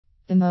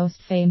The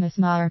most famous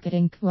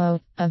marketing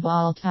quote of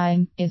all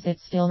time, is it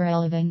still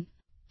relevant?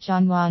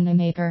 John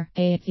Wanamaker,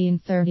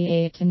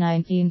 1838 to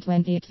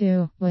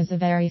 1922, was a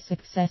very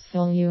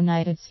successful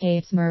United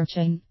States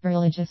merchant,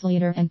 religious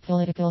leader and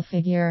political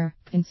figure,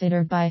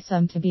 considered by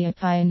some to be a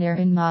pioneer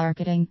in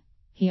marketing.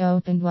 He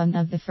opened one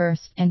of the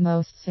first and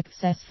most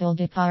successful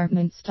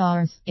department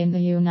stores in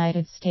the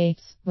United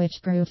States,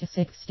 which grew to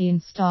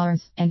 16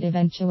 stores and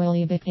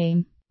eventually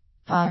became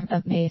part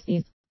of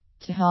Macy's.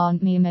 To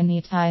haunt me many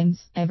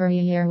times every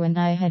year when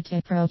I had to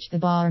approach the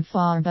board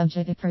for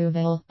budget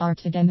approval or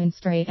to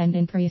demonstrate an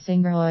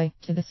increasing ROI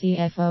to the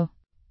CFO.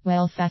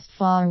 Well, fast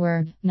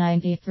forward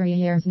 93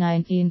 years,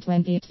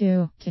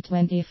 1922 to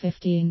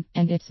 2015,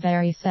 and it's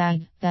very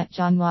sad that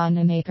John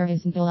Wanamaker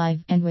isn't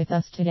alive and with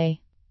us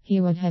today. He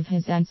would have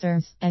his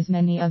answers, as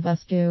many of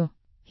us do.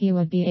 He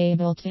would be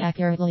able to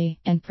accurately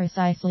and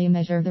precisely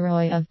measure the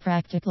ROI of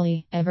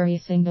practically every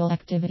single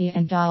activity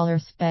and dollar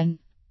spent,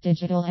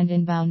 digital and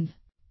inbound.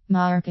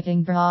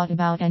 Marketing brought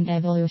about an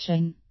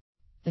evolution.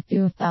 The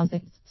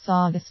 2000s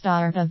saw the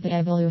start of the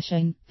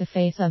evolution, the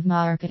face of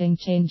marketing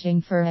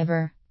changing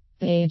forever.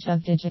 The age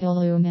of digital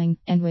looming,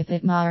 and with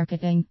it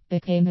marketing,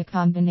 became a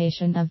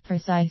combination of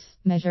precise,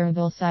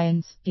 measurable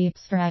science, deep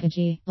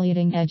strategy,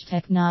 leading-edge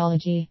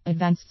technology,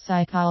 advanced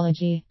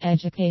psychology,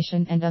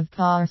 education and of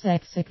course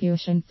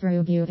execution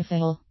through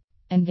beautiful,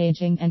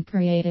 engaging and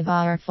creative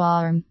art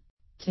form.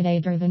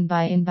 Today driven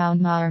by inbound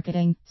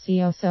marketing,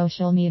 SEO,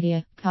 social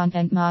media,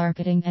 content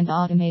marketing and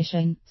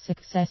automation,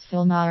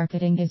 successful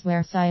marketing is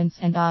where science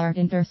and art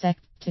intersect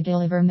to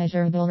deliver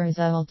measurable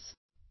results.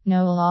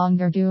 No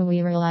longer do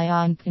we rely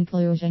on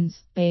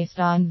conclusions based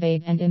on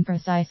vague and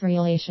imprecise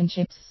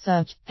relationships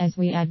such as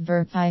we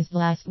advertised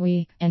last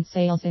week and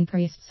sales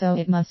increased so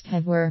it must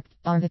have worked,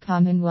 or the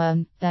common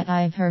one that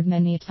I've heard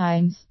many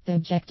times. The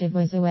objective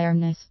was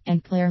awareness,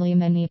 and clearly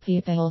many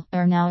people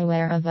are now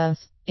aware of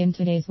us. In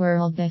today's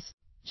world this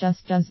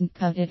just doesn't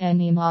cut it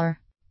anymore.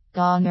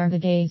 Gone are the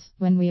days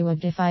when we would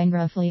define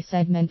roughly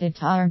segmented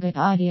target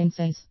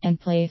audiences and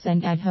place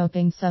an ad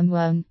hoping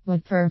someone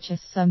would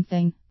purchase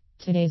something.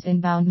 Today's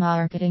inbound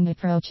marketing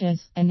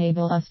approaches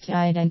enable us to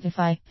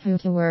identify who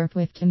to work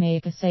with to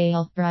make a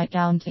sale, right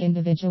down to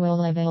individual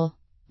level.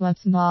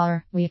 What's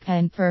more, we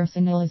can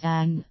personalize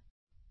and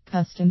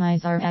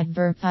customize our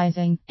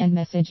advertising and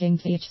messaging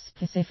to each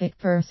specific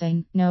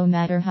person, no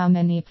matter how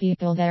many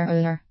people there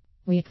are.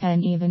 We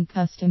can even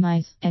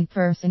customize and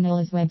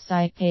personalize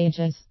website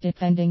pages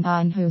depending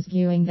on who's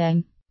viewing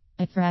them.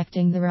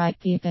 Attracting the right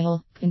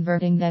people,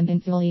 converting them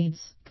into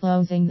leads,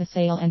 closing the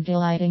sale and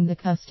delighting the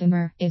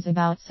customer is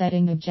about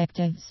setting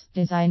objectives,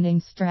 designing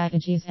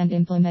strategies and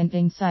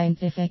implementing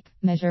scientific,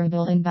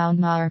 measurable inbound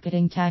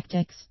marketing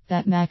tactics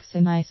that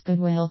maximize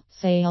goodwill,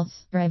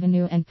 sales,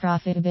 revenue and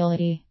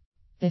profitability.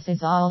 This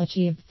is all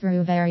achieved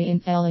through very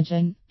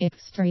intelligent,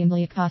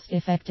 extremely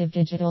cost-effective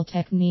digital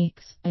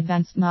techniques,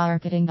 advanced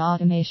marketing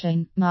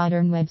automation,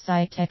 modern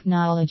website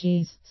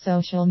technologies,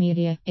 social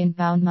media,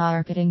 inbound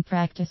marketing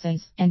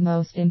practices, and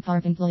most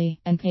importantly,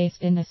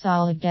 encased in a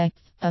solid depth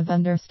of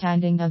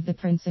understanding of the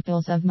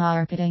principles of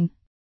marketing.